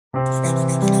Welcome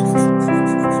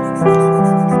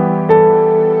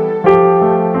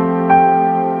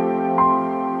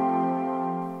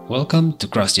to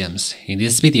CrossGems. In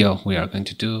this video we are going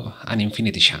to do an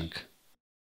infinity shank.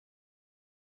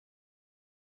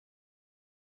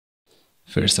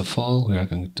 First of all, we are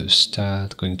going to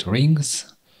start going to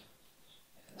rings,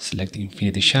 select the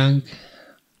infinity shank.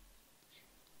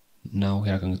 Now we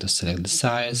are going to select the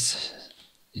size,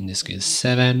 in this case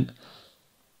 7,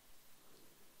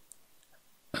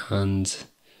 and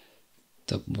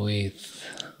top width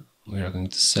we are going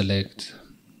to select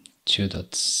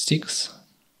 2.6,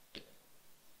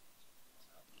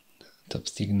 top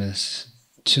thickness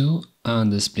 2,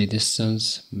 and the split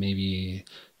distance maybe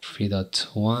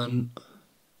 3.1.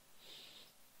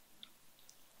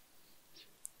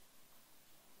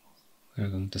 We are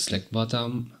going to select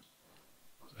bottom.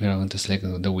 We are going to select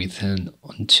the width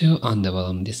on 2 and the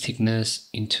bottom the thickness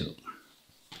in 2.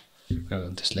 We are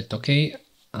going to select OK,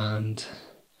 and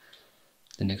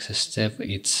the next step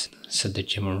is set the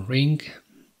gem on ring.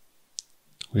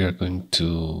 We are going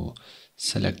to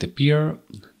select the pair,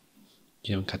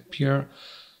 gem cut pair,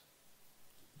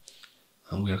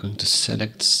 and we are going to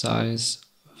select size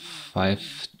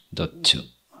 5.2.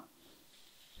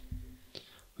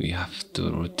 We have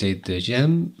to rotate the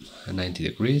gem 90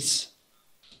 degrees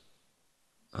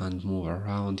and move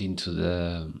around into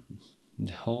the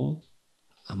hole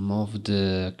and move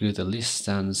the greater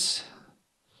distance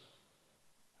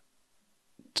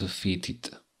to fit it.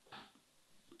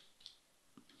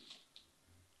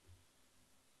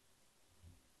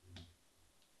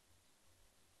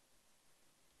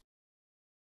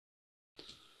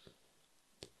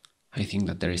 I think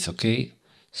that there is OK,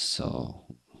 so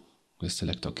we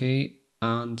select OK,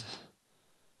 and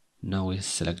now we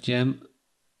select gem.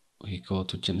 We go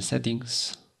to gem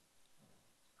settings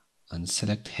and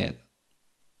select head.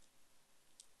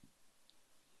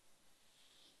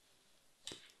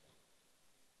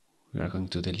 We are going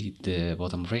to delete the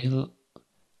bottom rail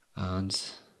and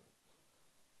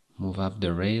move up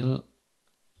the rail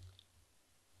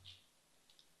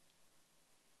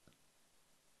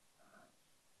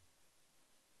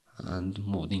and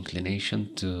move the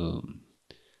inclination to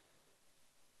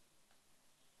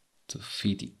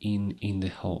fit in the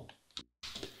hole.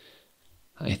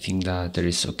 I think that there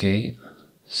is okay,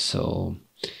 so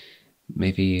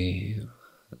maybe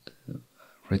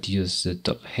reduce the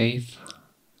top height.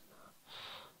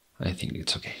 I think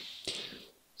it's okay.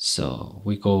 So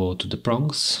we go to the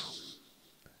prongs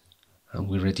and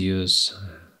we reduce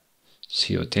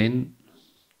 0.10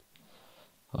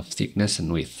 of thickness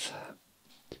and width.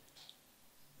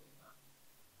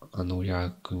 And we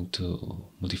are going to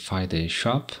modify the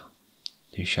sharpness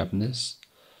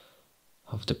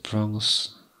of the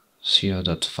prongs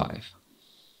 0.5.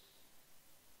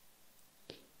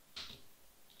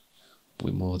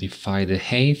 We modify the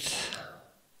height.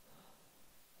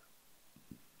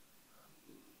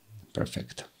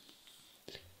 Perfect.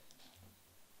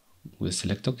 We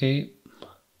select OK,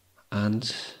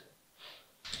 and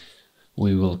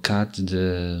we will cut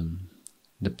the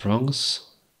prongs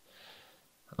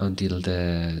until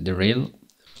the rail,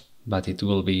 but it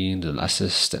will be in the last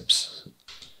steps.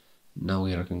 Now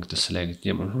we are going to select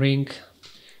gem on ring.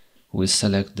 We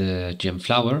select the gem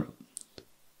flower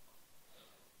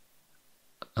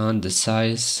and the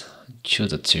size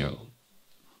 2.0.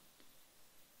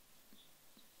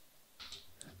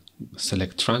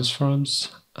 Select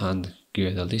transforms and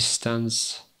give the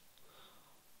distance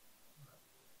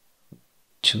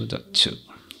 2.2.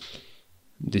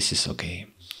 This is okay.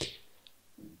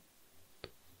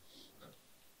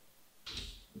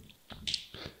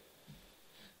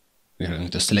 We are going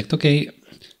to select OK,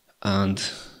 and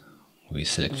we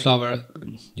select flower,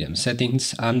 gem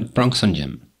settings, and prongs on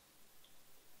gem.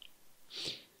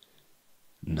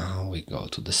 Now we go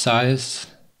to the size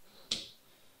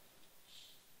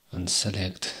and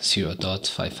select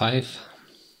 0.55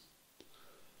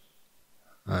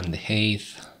 and the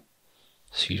height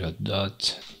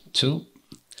 0.2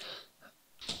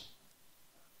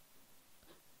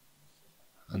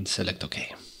 and select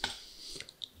OK.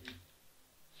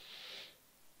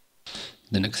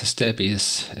 The next step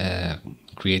is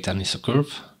create an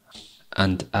isocurve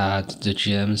and add the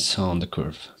gems on the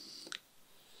curve.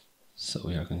 So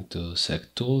we are going to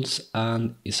select tools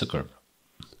and isocurve.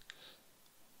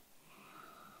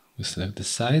 We select the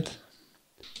side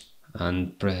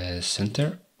and press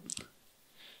enter.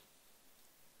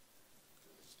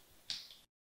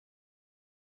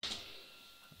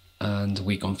 And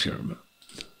we confirm.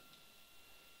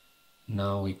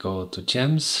 Now we go to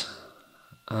gems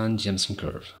and gems on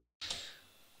curve.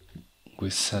 We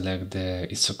select the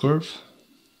isocurve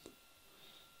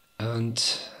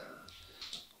and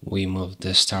we move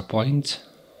the start point.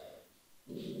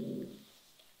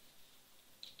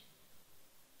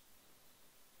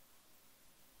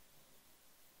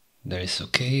 That is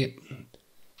okay,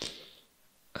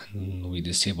 and we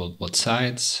disable both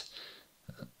sides.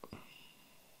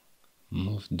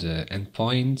 Move the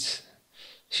endpoint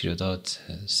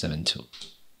 0.72.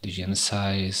 The gem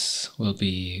size will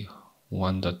be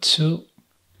 1.2.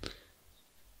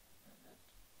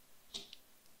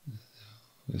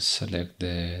 We select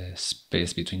the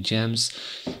space between gems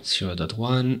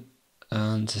 0.1,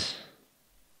 and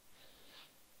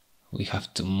we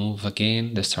have to move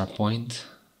again the start point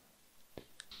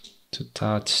to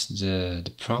touch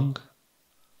the prong.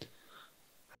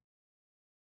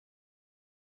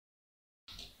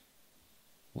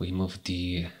 We move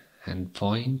the end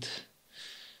point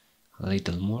a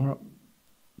little more.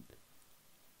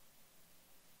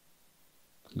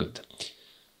 Good.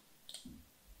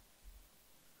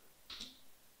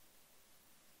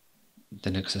 The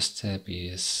next step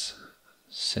is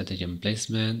set the gem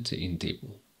placement in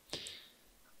table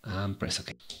and press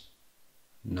OK.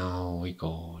 Now we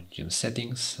go gem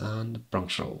settings and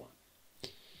prongs row.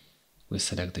 We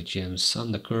select the gems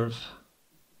on the curve.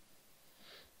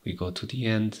 We go to the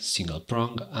end, single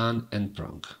prong and end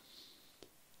prong.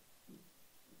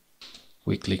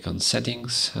 We click on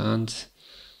settings and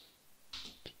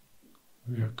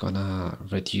we're gonna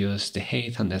reduce the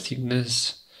height and the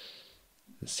thickness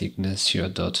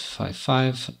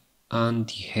 0.55 and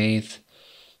the height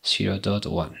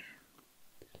 0.1.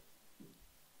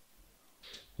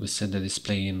 We set the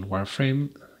display in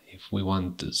wireframe if we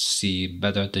want to see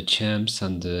better the gems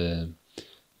and the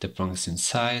prongs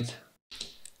inside.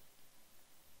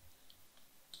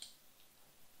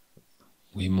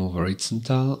 We move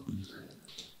horizontal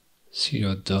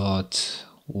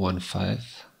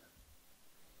 0.15.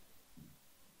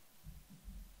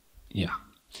 Yeah.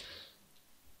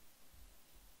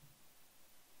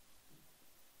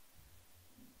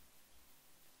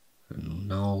 And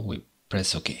now we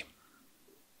press OK.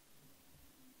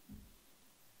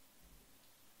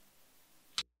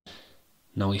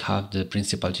 Now we have the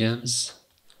principal gems,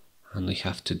 and we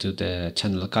have to do the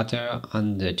channel cutter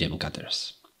and the gem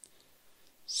cutters.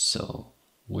 So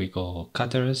we go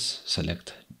cutters,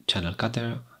 select channel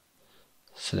cutter,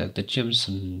 select the gems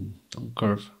on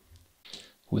curve.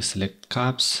 We select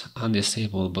caps and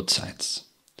disable both sides.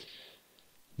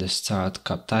 The start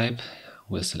cap type,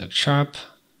 we select sharp,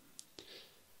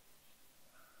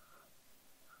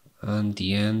 and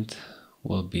the end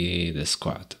will be the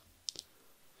squared.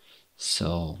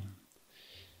 So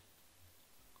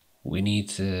we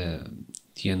need the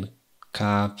end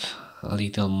cap a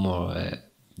little more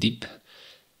deep,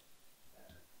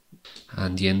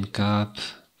 and the end cap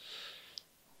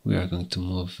we are going to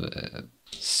move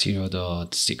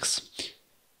 0.6.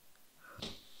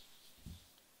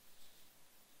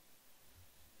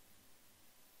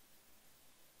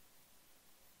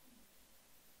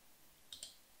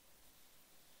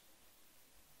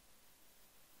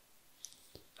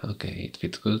 Okay, it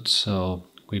fits good, so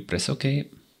we press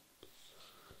OK.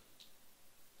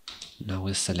 Now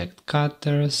we select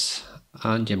cutters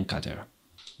and gem cutter.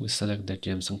 We select the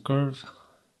gems on curve,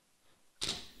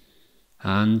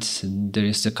 and there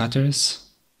is the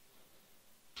cutters.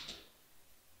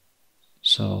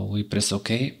 So we press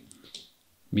OK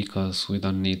because we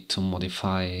don't need to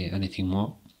modify anything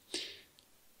more,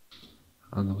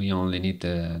 and we only need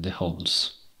the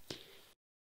holes.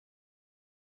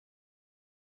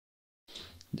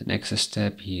 The next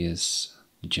step is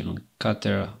gem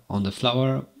cutter on the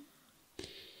flower.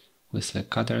 We select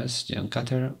cutters, gem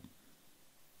cutter,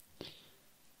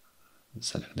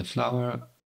 select the flower.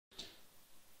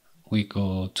 We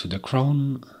go to the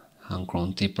crown, and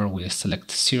crown taper we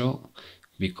select 0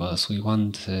 because we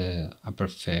want a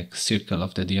perfect circle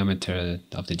of the diameter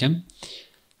of the gem.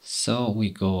 So we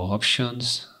go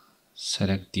options,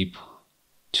 select deep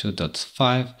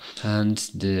 2.5, and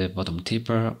the bottom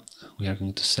taper we are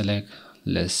going to select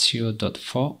less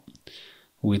 0.4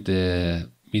 with the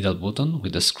middle button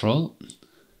with the scroll,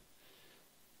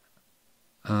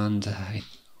 and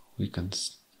we can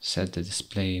set the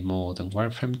display mode and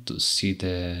wireframe to see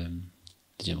the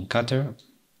gem cutter.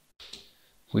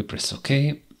 We press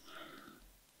OK,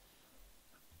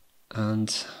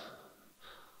 and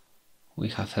we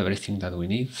have everything that we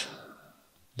need.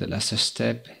 The last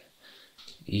step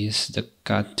is the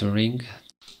cut to ring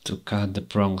to cut the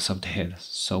prongs of the head.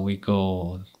 So we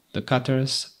go the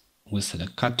cutters, we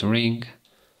select cut to ring,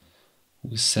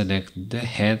 we select the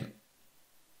head,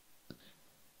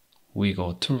 we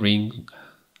go to ring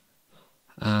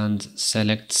and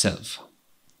select self.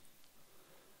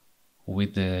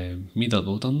 With the middle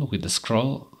button, with the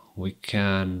scroll, we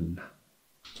can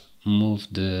move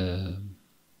the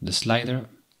slider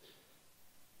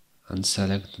and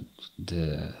select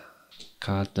the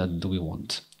cut that we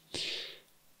want.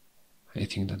 I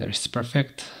think that there is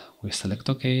perfect. We select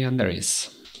OK, and there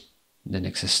is. The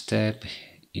next step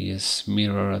is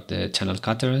mirror the channel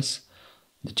cutters,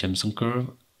 the gems on curve,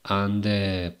 and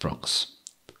the prongs.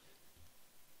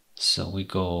 So we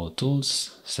go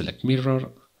Tools, select Mirror,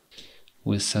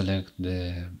 we select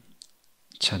the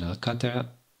channel cutter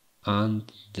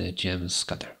and the gems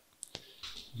cutter.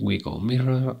 We go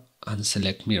Mirror and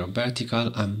select Mirror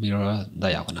Vertical and Mirror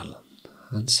Diagonal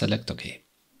and select OK.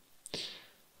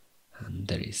 And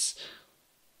there is.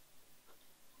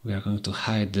 We are going to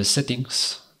hide the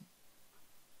settings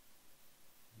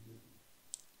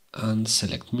and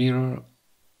select Mirror,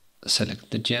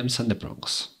 select the gems and the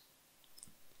prongs.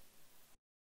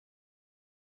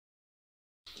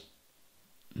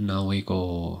 Now we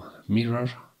go Mirror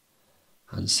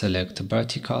and select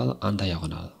Vertical and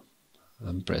Diagonal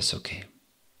and press OK.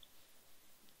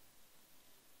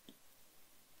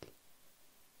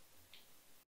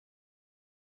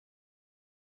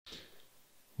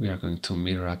 We are going to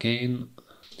mirror again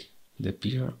the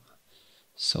pier,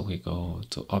 so we go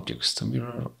to Objects to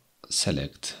Mirror,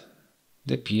 select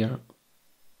the pier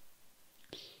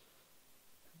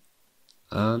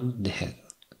and the head.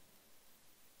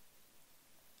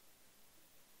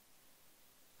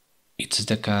 It's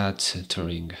the cat to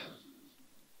ring.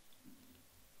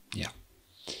 Yeah.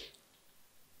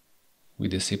 We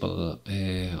disable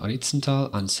horizontal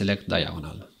and select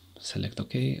diagonal. Select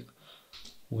OK.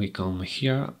 We come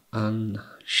here and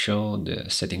show the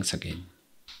settings again.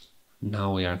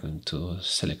 Now we are going to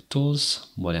select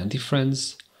Tools, Boolean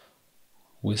Difference.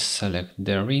 We select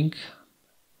the ring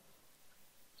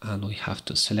and we have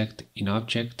to select in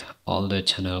Object all the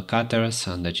channel cutters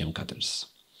and the gem cutters.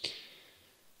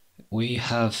 We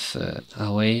have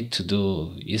a way to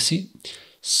do easy,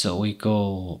 so we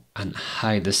go and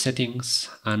hide the settings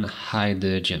and hide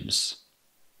the gems.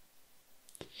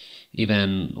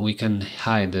 Even we can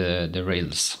hide the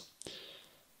rails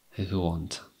if we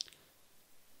want.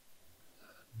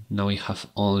 Now we have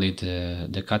only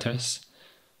the cutters,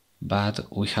 but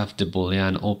we have the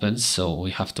boolean open, so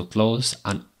we have to close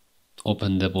and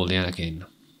open the boolean again.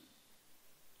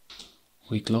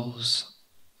 We close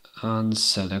and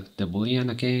select the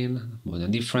boolean again,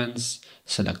 boolean difference,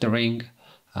 select the ring,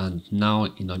 and now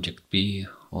in object B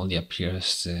only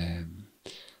appears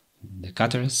the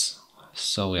cutters.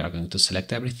 So we are going to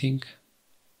select everything.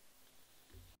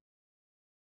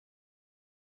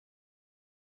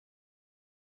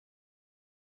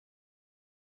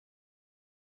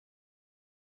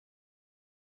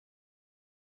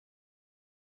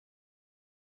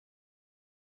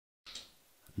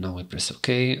 Now we press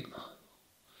OK.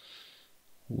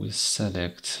 We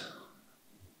select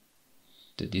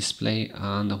the display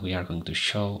and we are going to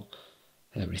show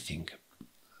everything.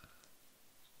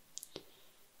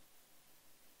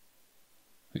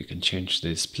 We can change the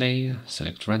display,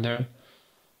 select render,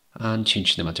 and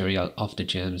change the material of the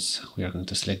gems. We are going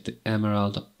to select the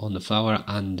emerald on the flower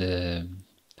and the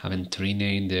aventurine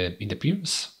in the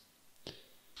piers,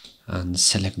 and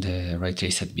select the ray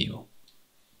traced view.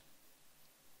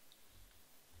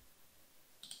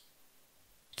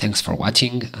 Thanks for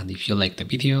watching, and if you like the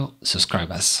video,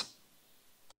 subscribe us.